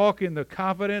 to walk in the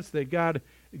confidence that God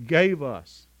gave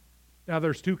us. Now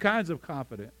there's two kinds of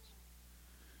confidence.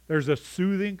 There's a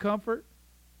soothing comfort.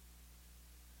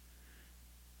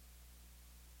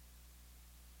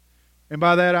 And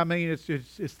by that I mean it's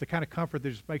the kind of comfort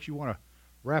that just makes you want to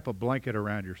wrap a blanket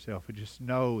around yourself and just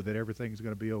know that everything's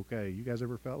going to be okay. You guys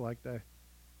ever felt like that?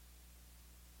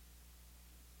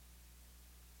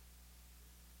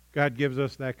 God gives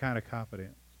us that kind of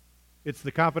confidence. It's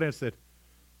the confidence that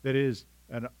is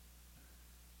an, I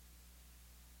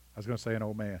was going to say an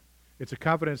old man. It's a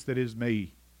confidence that is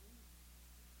me.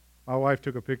 My wife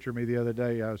took a picture of me the other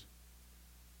day. I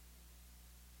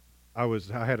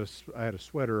had a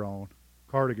sweater on,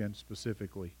 cardigan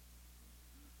specifically,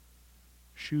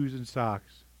 shoes and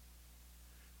socks,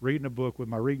 reading a book with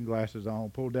my reading glasses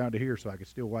on, pulled down to here so I could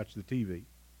still watch the TV,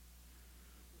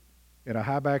 in a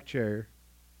high back chair,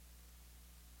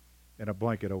 and a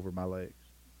blanket over my legs.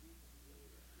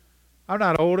 I'm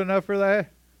not old enough for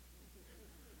that.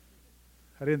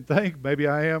 I didn't think. Maybe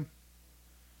I am.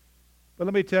 But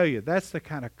let me tell you, that's the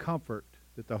kind of comfort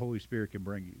that the Holy Spirit can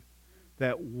bring you.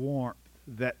 That warmth,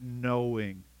 that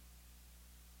knowing.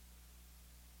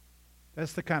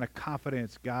 That's the kind of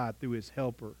confidence God, through His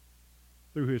helper,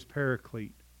 through His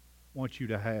paraclete, wants you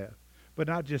to have. But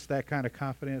not just that kind of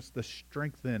confidence, the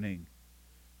strengthening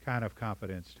kind of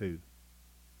confidence too.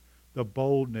 The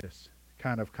boldness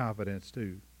kind of confidence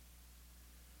too.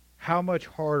 How much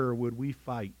harder would we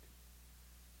fight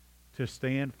to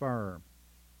stand firm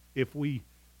if we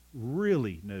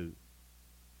really knew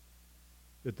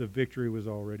that the victory was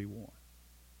already won?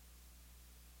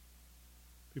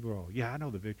 People are all, yeah, I know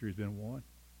the victory's been won.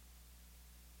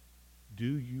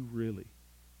 Do you really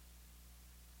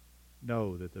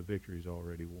know that the victory's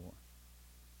already won?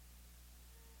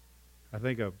 I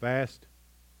think a vast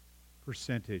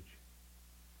percentage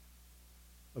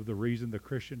of the reason the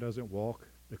Christian doesn't walk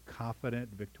the confident,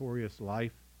 victorious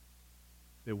life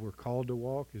that we're called to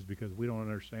walk is because we don't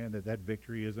understand that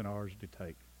victory isn't ours to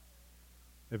take.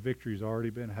 That victory's already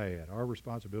been had. Our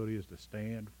responsibility is to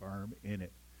stand firm in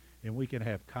it. And we can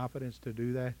have confidence to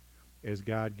do that as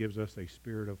God gives us a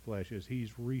spirit of flesh, as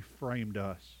He's reframed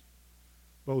us,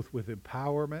 both with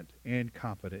empowerment and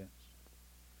confidence.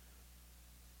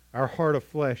 Our heart of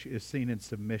flesh is seen in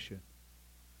submission.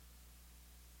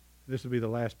 This will be the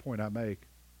last point I make.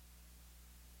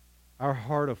 Our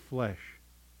heart of flesh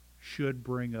should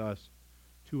bring us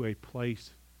to a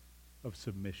place of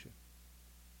submission.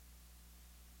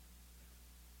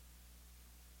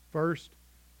 First,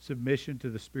 submission to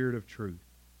the Spirit of truth.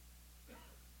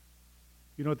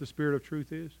 You know what the Spirit of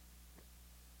truth is?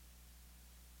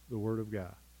 The Word of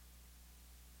God.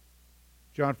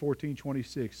 John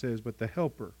 14:26 says, "But the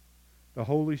Helper, the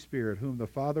Holy Spirit, whom the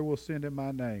Father will send in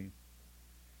my name,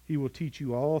 He will teach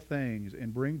you all things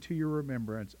and bring to your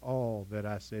remembrance all that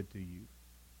I said to you."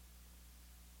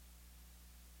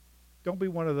 Don't be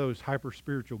one of those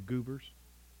hyper-spiritual goobers.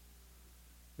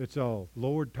 It's all,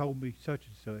 Lord told me such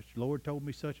and such. Lord told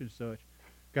me such and such.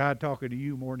 God talking to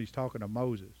you more than He's talking to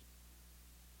Moses.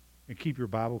 And keep your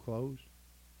Bible closed.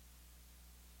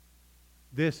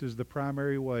 This is the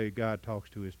primary way God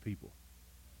talks to His people.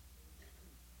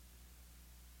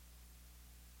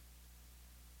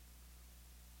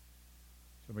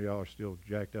 Some of y'all are still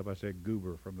jacked up. I said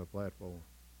goober from the platform.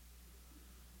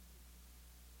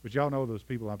 But y'all know those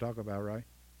people I'm talking about, right?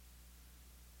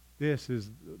 This is,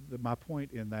 my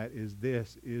point in that is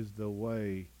this is the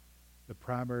way, the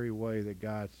primary way that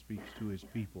God speaks to His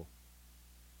people.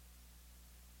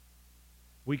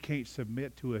 We can't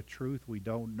submit to a truth we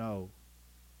don't know.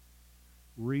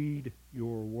 Read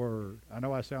your word. I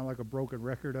know I sound like a broken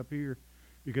record up here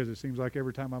because it seems like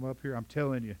every time I'm up here, I'm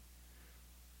telling you,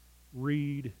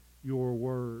 read your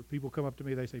word. People come up to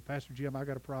me, they say, "Pastor Jim, I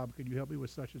got a problem. Can you help me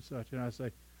with such and such?" And I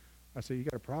say, "You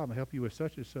got a problem? I'll help you with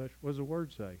such and such. What does the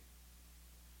word say?"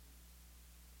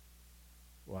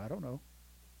 "Well, I don't know."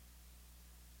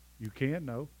 You can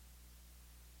know.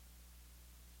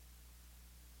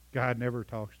 God never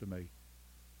talks to me.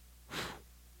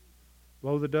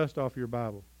 Blow the dust off your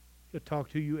Bible. He'll talk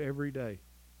to you every day.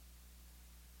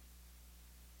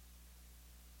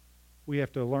 We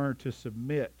have to learn to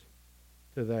submit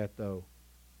to that, though,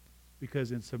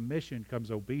 because in submission comes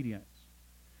obedience,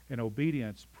 and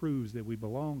obedience proves that we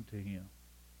belong to Him.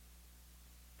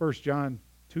 1 John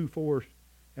 2:4,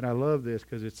 and I love this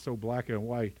because it's so black and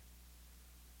white. It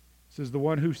says, "The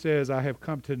one who says, 'I have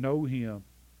come to know Him,'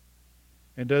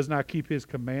 and does not keep His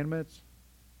commandments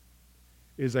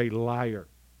is a liar,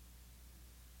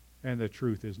 and the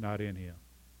truth is not in him."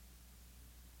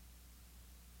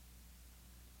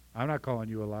 I'm not calling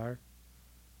you a liar.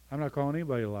 I'm not calling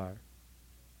anybody a liar.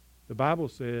 The Bible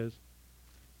says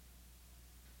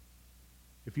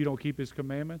if you don't keep His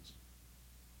commandments,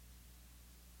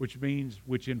 which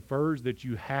infers that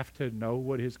you have to know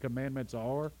what His commandments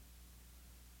are,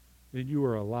 then you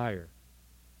are a liar,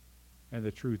 and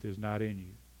the truth is not in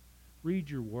you. Read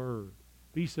your word.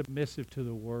 Be submissive to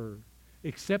the word.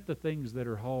 Accept the things that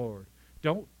are hard.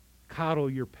 Don't coddle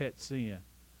your pet sin.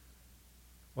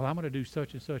 "Well, I'm going to do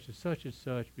such and such and such and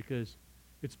such because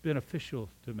It's beneficial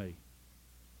to me.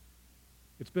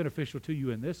 It's beneficial to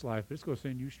you in this life, but it's going to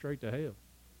send you straight to hell.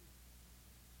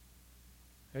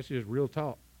 That's just real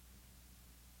talk.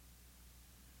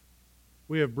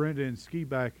 We have Brenda and Ski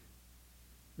back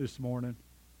this morning,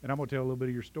 and I'm going to tell a little bit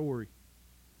of your story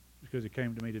because it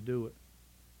came to me to do it.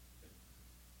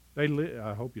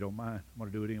 I hope you don't mind. I'm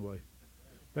going to do it anyway.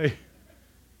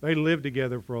 They lived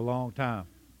together for a long time.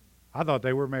 I thought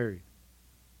they were married.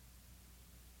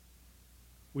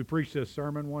 We preached a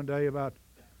sermon one day about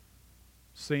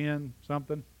sin,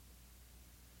 something,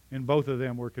 and both of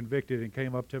them were convicted and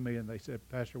came up to me and they said,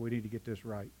 Pastor, we need to get this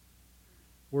right.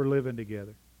 We're living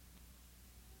together.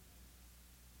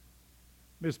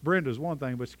 Miss Brenda's one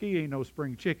thing, but Ski ain't no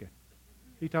spring chicken.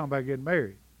 He talking about getting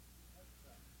married.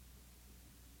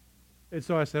 And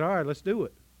so I said, all right, let's do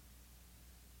it.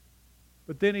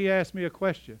 But then he asked me a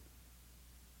question.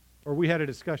 Or we had a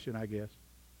discussion, I guess.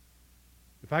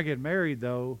 If I get married,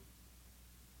 though,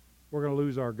 we're going to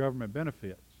lose our government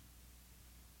benefits.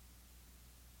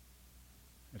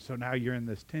 And so now you're in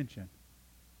this tension.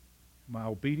 Am I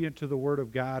obedient to the Word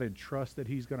of God and trust that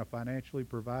He's going to financially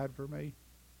provide for me?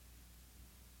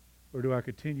 Or do I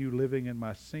continue living in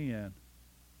my sin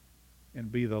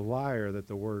and be the liar that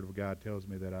the Word of God tells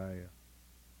me that I am?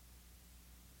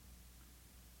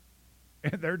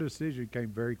 And their decision came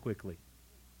very quickly.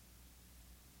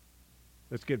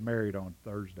 Let's get married on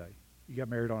Thursday. You got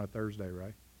married on a Thursday,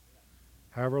 right?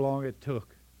 However long it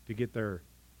took to get their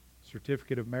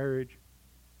certificate of marriage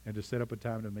and to set up a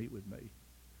time to meet with me.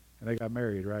 And they got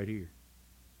married right here.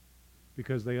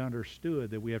 Because they understood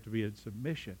that we have to be in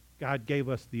submission. God gave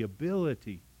us the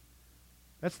ability.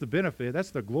 That's the benefit.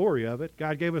 That's the glory of it.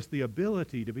 God gave us the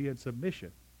ability to be in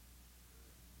submission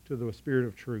to the Spirit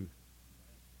of truth.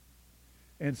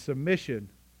 And submission,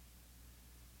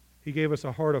 He gave us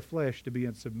a heart of flesh to be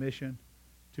in submission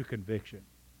to conviction.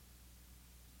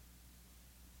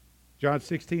 John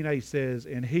 16:8 says,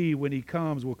 and He, when He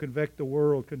comes, will convict the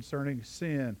world concerning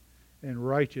sin and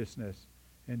righteousness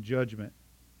and judgment.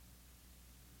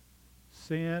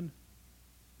 Sin,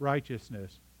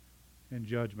 righteousness, and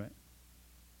judgment.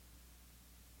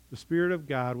 The Spirit of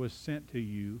God was sent to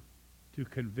you to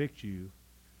convict you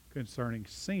concerning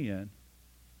sin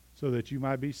so that you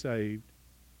might be saved,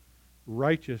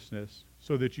 righteousness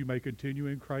so that you may continue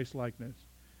in Christ likeness,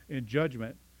 and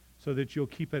judgment so that you'll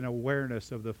keep an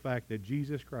awareness of the fact that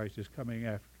Jesus Christ is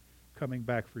coming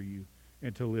back for you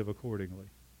and to live accordingly.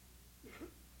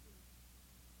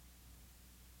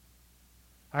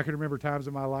 I can remember times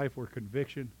in my life where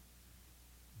conviction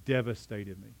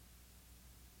devastated me.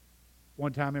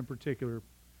 One time in particular,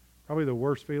 probably the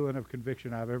worst feeling of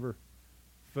conviction I've ever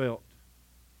felt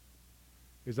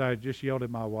is I had just yelled at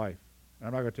my wife. And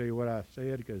I'm not going to tell you what I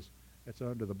said because it's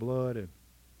under the blood and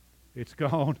it's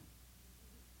gone.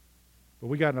 But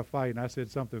we got in a fight and I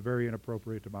said something very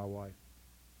inappropriate to my wife.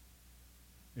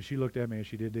 And she looked at me and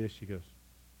she did this. She goes,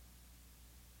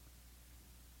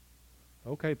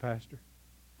 okay, Pastor.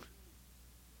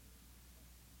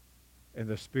 And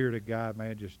the Spirit of God,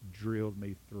 man, just drilled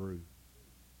me through.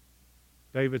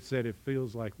 David said it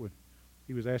feels like when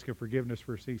he was asking forgiveness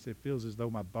for his sins, it feels as though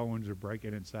my bones are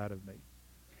breaking inside of me.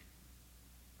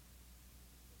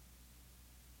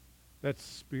 That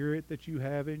spirit that you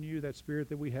have in you, that spirit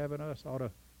that we have in us, ought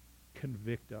to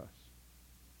convict us.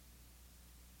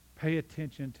 Pay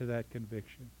attention to that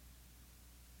conviction.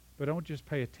 But don't just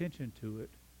pay attention to it.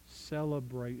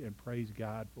 Celebrate and praise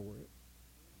God for it.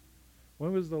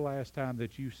 When was the last time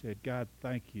that you said, God,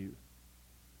 thank you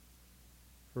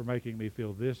for making me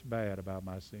feel this bad about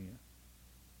my sin?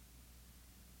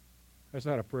 That's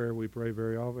not a prayer we pray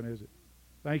very often, is it?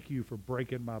 Thank you for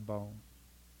breaking my bones.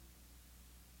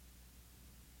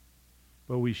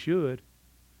 But we should,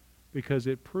 because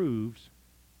it proves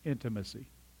intimacy.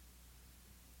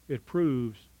 It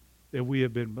proves that we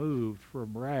have been moved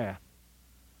from wrath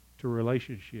to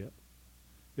relationship,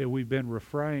 that we've been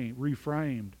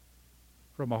reframed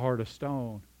from a heart of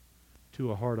stone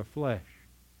to a heart of flesh.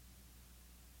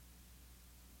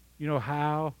 You know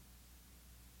how?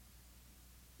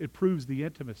 It proves the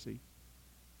intimacy.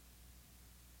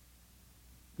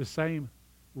 The same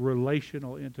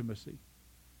relational intimacy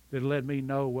that let me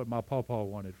know what my pawpaw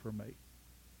wanted from me,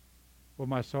 what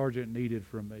my sergeant needed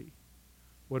from me,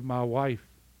 what my wife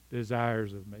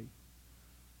desires of me,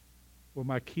 what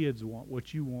my kids want,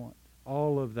 what you want.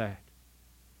 All of that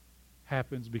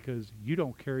happens because you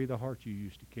don't carry the heart you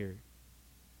used to carry.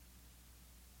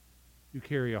 You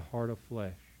carry a heart of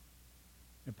flesh,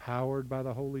 empowered by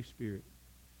the Holy Spirit.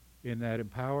 In that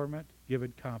empowerment,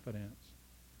 given confidence.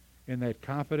 In that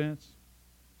confidence,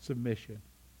 submission.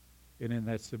 And in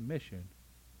that submission,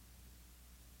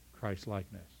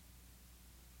 Christ-likeness.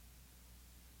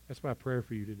 That's my prayer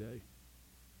for you today,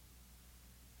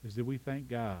 is that we thank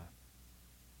God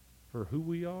for who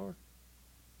we are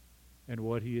and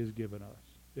what He has given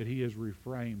us, that He has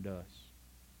reframed us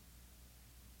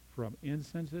from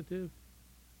insensitive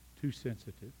to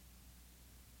sensitive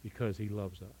because He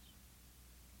loves us.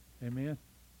 Amen?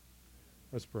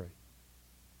 Let's pray.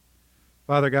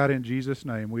 Father God, in Jesus'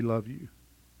 name, we love you.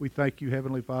 We thank you,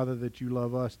 Heavenly Father, that you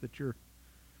love us, that your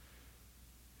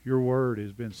word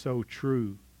has been so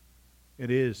true. It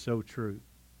is so true.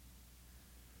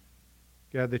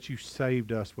 God, that you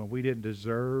saved us when we didn't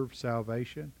deserve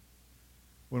salvation,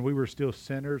 when we were still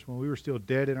sinners, when we were still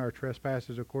dead in our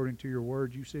trespasses according to your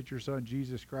word. You sent your Son,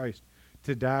 Jesus Christ,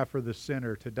 to die for the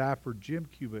sinner, to die for Jim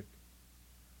Cubic.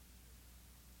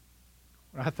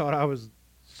 When I thought I was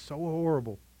so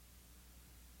horrible,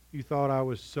 you thought I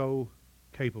was so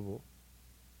capable.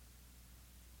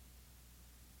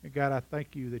 And God, I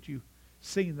thank you that you've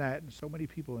seen that in so many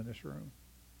people in this room,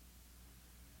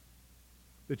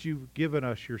 that you've given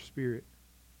us your Spirit.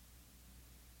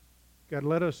 God,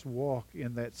 let us walk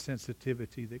in that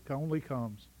sensitivity that only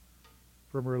comes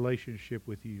from a relationship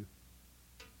with you.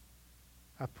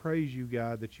 I praise you,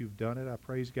 God, that you've done it. I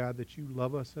praise, God, that you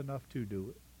love us enough to do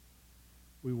it.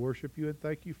 We worship you and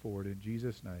thank you for it in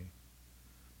Jesus' name.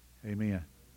 Amen.